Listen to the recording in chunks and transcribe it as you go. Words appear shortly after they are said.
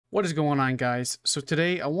What is going on, guys? So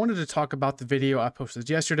today I wanted to talk about the video I posted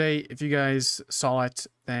yesterday. If you guys saw it,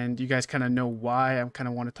 then you guys kind of know why I kind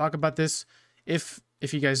of want to talk about this. If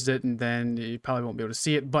you guys didn't, then you probably won't be able to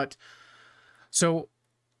see it. But so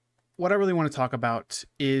what I really want to talk about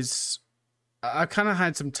is I kind of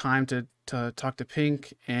had some time to talk to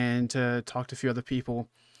Pink and to talk to a few other people.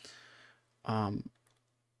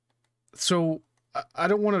 So I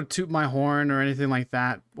don't want to toot my horn or anything like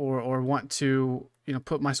that, or want to, you know,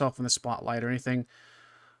 put myself in the spotlight or anything.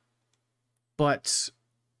 But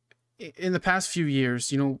in the past few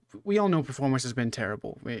years, you know, we all know performance has been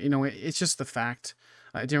terrible. You know, it's just the fact.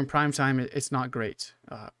 During prime time, it's not great.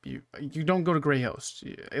 You don't go to Grey Host.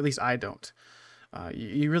 At least I don't.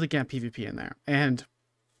 You really can't PvP in there. And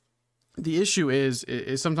the issue is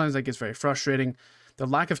sometimes that gets very frustrating. The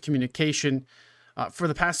lack of communication for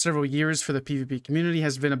the past several years for the PvP community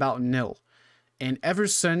has been about nil. And ever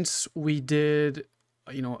since we did,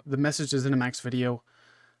 you know, the Messages in a Max video,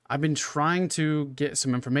 I've been trying to get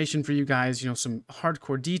some information for you guys, you know, some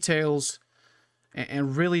hardcore details,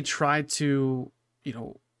 and really try to, you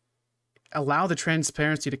know, allow the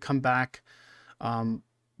transparency to come back,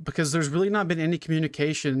 because there's really not been any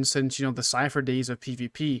communication since, you know, the Cypher days of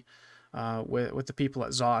PvP with the people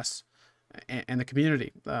at ZOS and the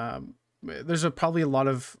community. There's probably a lot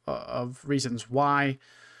of reasons why,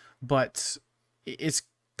 but it's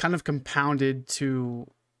kind of compounded to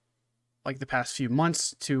like the past few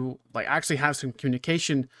months to like actually have some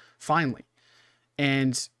communication finally.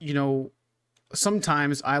 And, you know,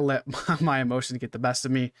 sometimes I let my emotions get the best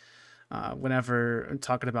of me whenever I'm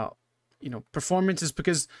talking about, you know, performances,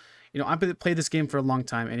 because, you know, I've played this game for a long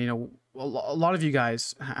time, and, you know, a lot of you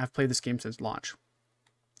guys have played this game since launch,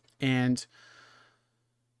 and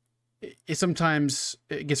sometimes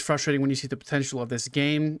it gets frustrating when you see the potential of this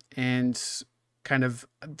game and kind of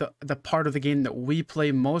the part of the game that we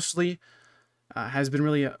play mostly has been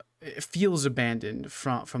really it feels abandoned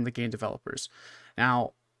from the game developers.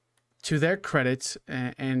 Now, to their credit,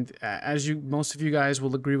 and as most of you guys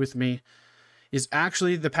will agree with me, is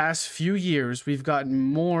actually the past few years we've gotten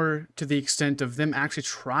more to the extent of them actually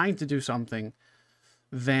trying to do something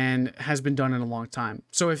than has been done in a long time.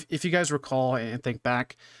 So if you guys recall and think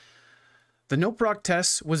back, the no proc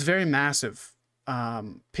test was very massive.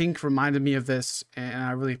 Pink reminded me of this, and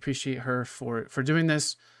I really appreciate her for doing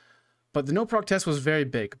this. But the no proc test was very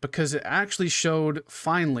big because it actually showed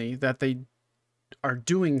finally that they are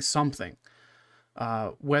doing something.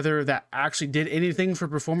 Whether that actually did anything for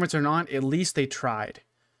performance or not, at least they tried.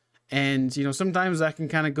 And, you know, sometimes that can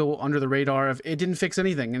kind of go under the radar of it didn't fix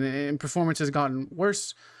anything, and performance has gotten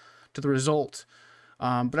worse to the result.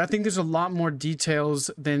 But I think there's a lot more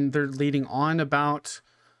details than they're leading on about.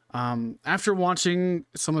 After watching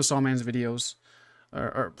some of Sawman's videos,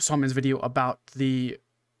 or Sawman's video about the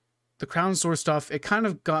crown store stuff, it kind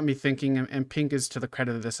of got me thinking, and Pink is to the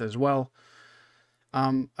credit of this as well,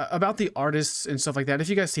 about the artists and stuff like that. If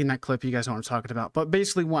you guys seen that clip, you guys know what I'm talking about. But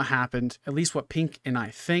basically what happened, at least what Pink and I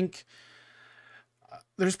think,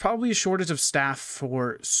 there's probably a shortage of staff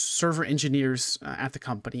for server engineers at the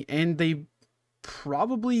company, and they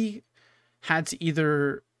probably had to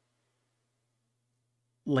either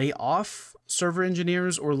lay off server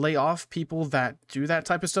engineers or lay off people that do that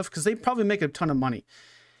type of stuff, because they probably make a ton of money.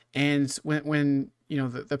 And when you know,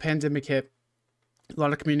 the pandemic hit, a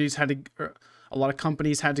lot of communities had to, a lot of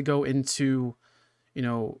companies had to go into, you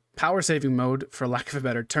know, power saving mode, for lack of a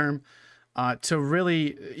better term, to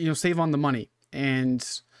really, you know, save on the money. And,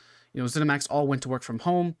 you know, ZeniMax all went to work from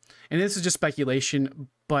home, and this is just speculation.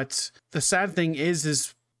 But the sad thing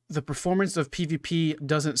is the performance of PvP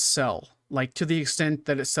doesn't sell, like, to the extent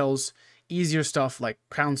that it sells easier stuff like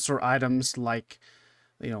crown store items, like,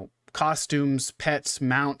 you know, costumes, pets,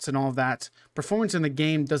 mounts, and all of that. Performance in the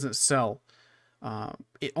game doesn't sell.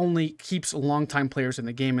 It only keeps longtime players in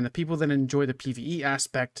the game, and the people that enjoy the PvE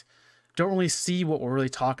aspect don't really see what we're really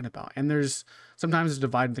talking about. And there's sometimes a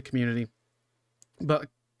divide in the community. But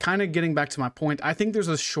kind of getting back to my point, I think there's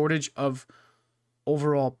a shortage of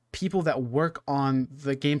overall people that work on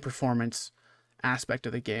the game performance aspect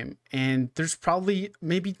of the game, and there's probably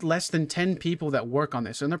maybe less than 10 people that work on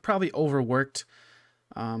this, and they're probably overworked,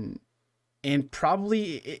 and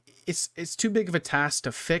probably it's too big of a task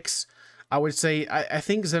to fix. I would say I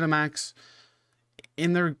think ZeniMax,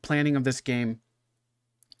 in their planning of this game,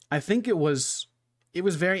 I think it was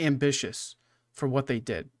very ambitious for what they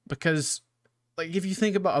did, because, like, if you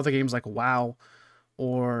think about other games like WoW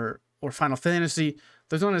or Final Fantasy,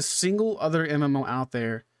 there's not a single other MMO out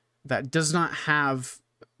there that does not have,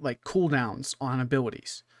 like, cooldowns on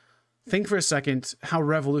abilities. Think for a second how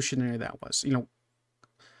revolutionary that was. You know,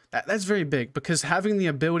 That's very big, because having the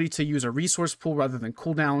ability to use a resource pool rather than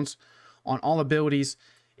cooldowns on all abilities,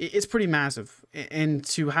 it's pretty massive. And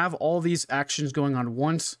to have all these actions going on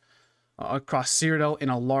once across Cyrodiil in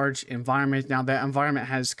a large environment. Now that environment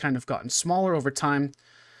has kind of gotten smaller over time.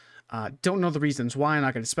 Don't know the reasons why, I'm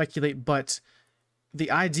not going to speculate, but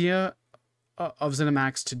the idea of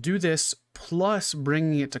ZeniMax to do this plus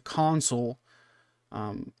bringing it to console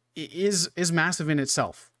is massive in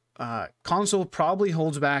itself. Console probably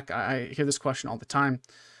holds back, I hear this question all the time,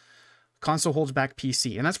 console holds back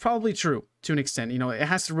PC, and that's probably true to an extent. You know, it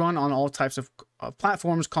has to run on all types of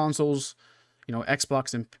platforms, consoles, you know,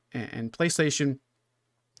 Xbox and PlayStation,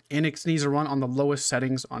 and it needs to run on the lowest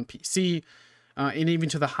settings on PC, and even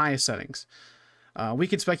to the highest settings. We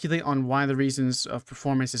could speculate on why the reasons of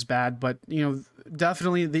performance is bad, but, you know,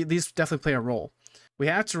 definitely, these definitely play a role. We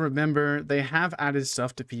have to remember they have added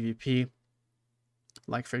stuff to PvP,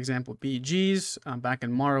 like, for example, BGs. Back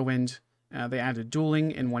in Morrowind, they added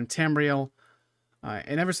dueling in 1 Tamriel.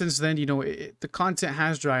 And ever since then, you know, the content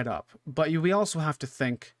has dried up. But we also have to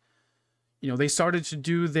think, you know, they started to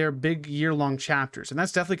do their big year-long chapters, and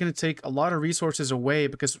that's definitely going to take a lot of resources away,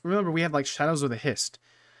 because remember, we had like Shadows of the Hist,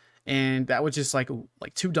 and that was just like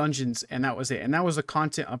 2 dungeons, and that was it. And that was a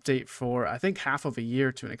content update for, I think, half of a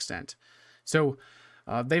year to an extent. So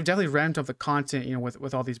they've definitely ramped up the content, you know,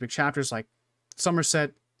 with all these big chapters, like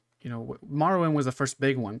Somerset, you know, Morrowind was the first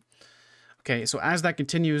big one. Okay, so as that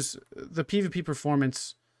continues, the PvP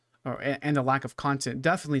performance and the lack of content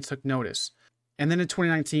definitely took notice. And then in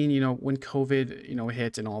 2019, you know, when COVID, you know,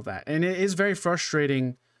 hit and all that. And it is very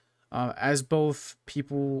frustrating as both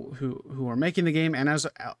people who are making the game and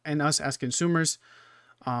us as consumers,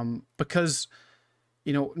 because,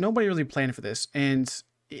 you know, nobody really planned for this. And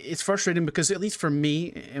it's frustrating because, at least for me,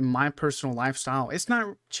 in my personal lifestyle, it's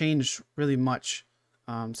not changed really much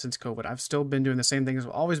since COVID. I've still been doing the same things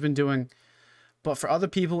I've always been doing. But for other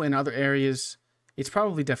people in other areas, it's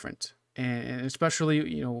probably different. And especially,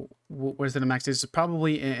 you know, where ZeniMax is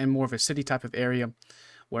probably in more of a city type of area,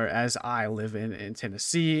 whereas I live in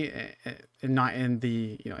Tennessee and not in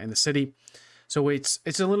the, you know, in the city. So it's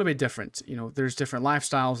a little bit different. You know, there's different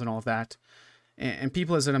lifestyles and all of that. And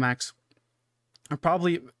people at ZeniMax are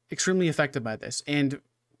probably extremely affected by this. And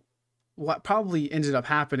what probably ended up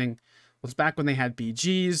happening was, back when they had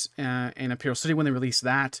BGs and Imperial City, when they released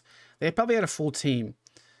that, they probably had a full team.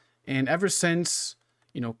 And ever since,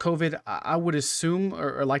 you know, COVID, I would assume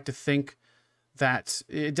or like to think that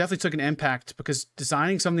it definitely took an impact, because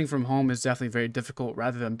designing something from home is definitely very difficult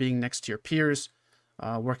rather than being next to your peers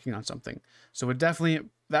working on something. So it definitely,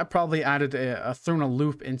 that probably added thrown a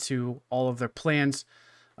loop into all of their plans,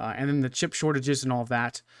 and then the chip shortages and all of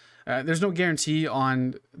that. There's no guarantee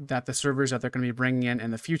on that the servers that they're going to be bringing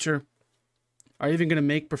in the future are even going to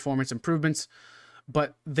make performance improvements.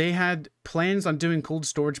 But they had plans on doing cold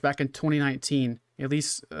storage back in 2019, at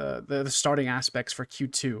least the starting aspects for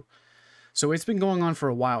Q2. So it's been going on for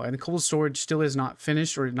a while, and cold storage still is not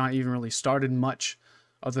finished, or not even really started much,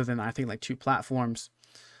 other than, I think, like 2 platforms.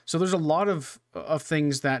 So there's a lot of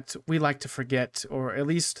things that we like to forget, or at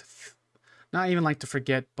least not even like to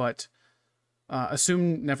forget, but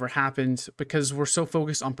assume never happened, because we're so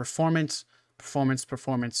focused on performance.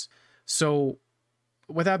 So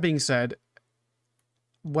with that being said,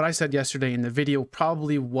 what I said yesterday in the video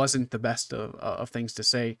probably wasn't the best of things to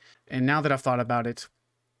say. And now that I've thought about it,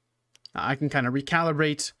 I can kind of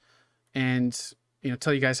recalibrate and, you know,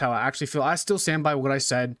 tell you guys how I actually feel. I still stand by what I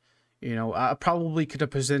said. You know, I probably could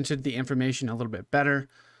have presented the information a little bit better,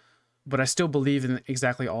 but I still believe in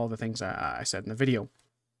exactly all the things I said in the video.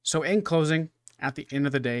 So in closing, at the end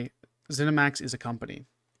of the day, ZeniMax is a company.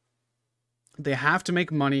 They have to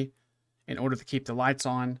make money in order to keep the lights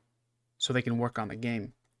on, so they can work on the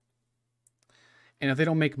game. And if they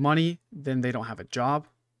don't make money, then they don't have a job.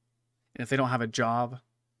 And if they don't have a job,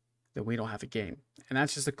 then we don't have a game. And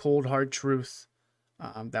that's just a cold, hard truth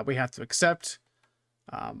that we have to accept.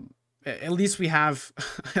 At least we have,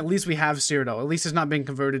 Cyrodiil. At least it's not being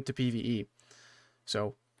converted to PvE.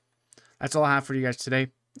 So that's all I have for you guys today.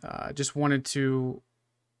 Just wanted to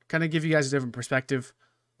kind of give you guys a different perspective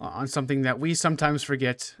on something that we sometimes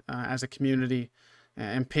forget as a community.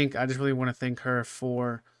 And Pink, I just really want to thank her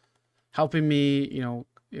for helping me, you know,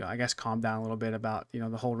 I guess calm down a little bit about, you know,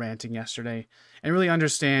 the whole ranting yesterday, and really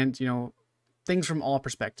understand, you know, things from all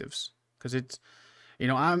perspectives. Because it's, you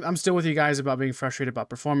know, I'm still with you guys about being frustrated about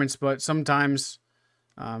performance, but sometimes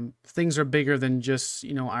things are bigger than just,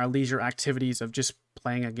 you know, our leisure activities of just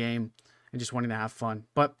playing a game and just wanting to have fun.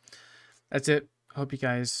 But that's it. I hope you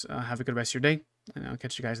guys have a good rest of your day, and I'll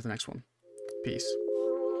catch you guys in the next one. Peace.